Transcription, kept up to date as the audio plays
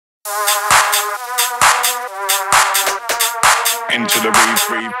Into the rave,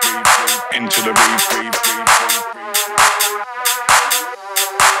 rave, rave, rave. Into the rave, rave, rave, rave.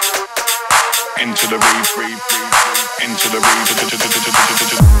 Into the rave, rave, rave, rave. Into the rave, into the rave, rave,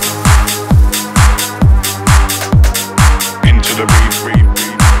 rave. Into the rave, rave,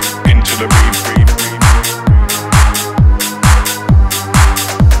 rave. Into the rave, rave, rave.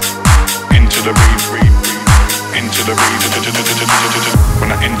 Into the rave.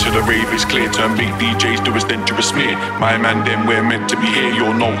 When I enter the rave, it's clear. Turn big DJs do us dangerous smear. My man, then we're meant to be here.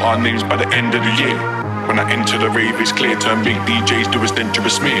 You'll know our names by the end of the year. When I enter the rave, it's clear. Turn big DJs do us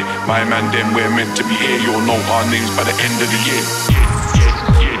dangerous smear. My man, then we're meant to be here. You'll know our names by the end of the year.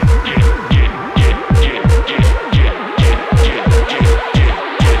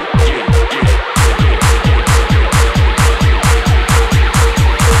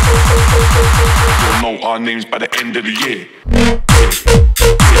 You'll know our names by the end of the year.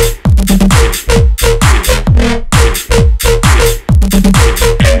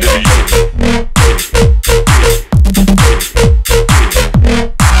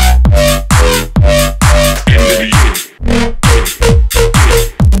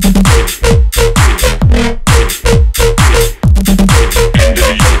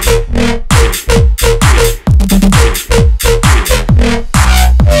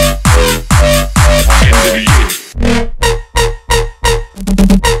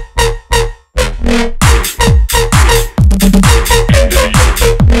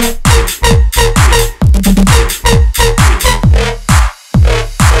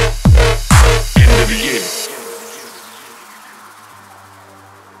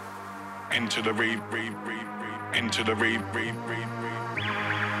 Into the rave, rave, rave, rave. Into the rave, rave, rave, rave.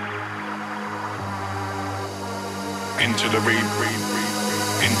 Into the rave, rave, rave, rave.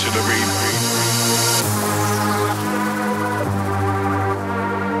 Into the rave, rave, rave.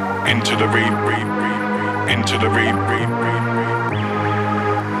 Into the rave, rave, rave, rave. Into the rave, rave, rave, rave.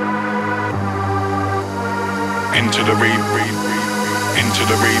 Into the rave, rave, rave, rave. Into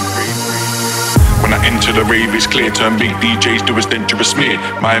the rave, rave, rave. When I enter the rave, it's clear. Turn big DJs do us dangerous smear.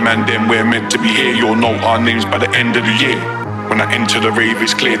 My man, then we're meant to be here. You'll know our names by the end of the year. When I enter the rave,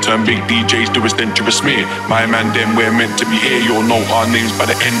 it's clear. Turn big DJs do us dangerous smear. My man, then we're meant to be here. You'll know our names by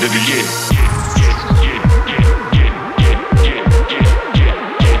the end of the year.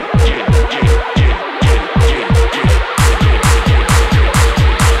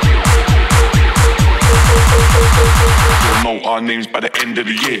 You'll know our names by the end of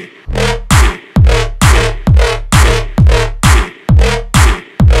the year.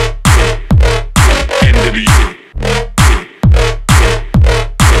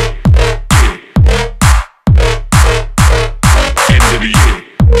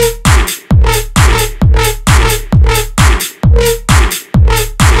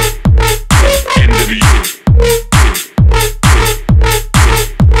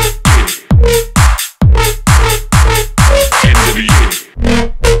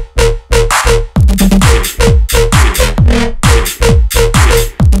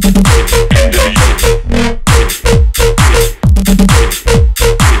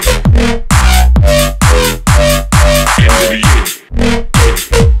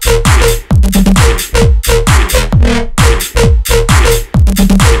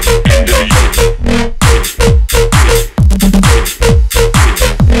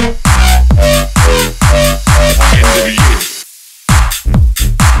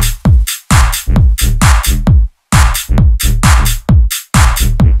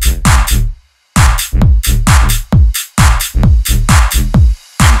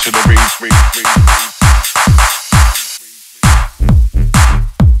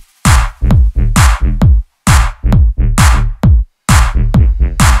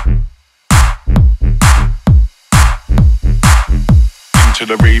 To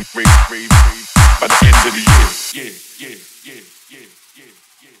the rave, rave, rave, rave, by the end of the year, yeah, yeah.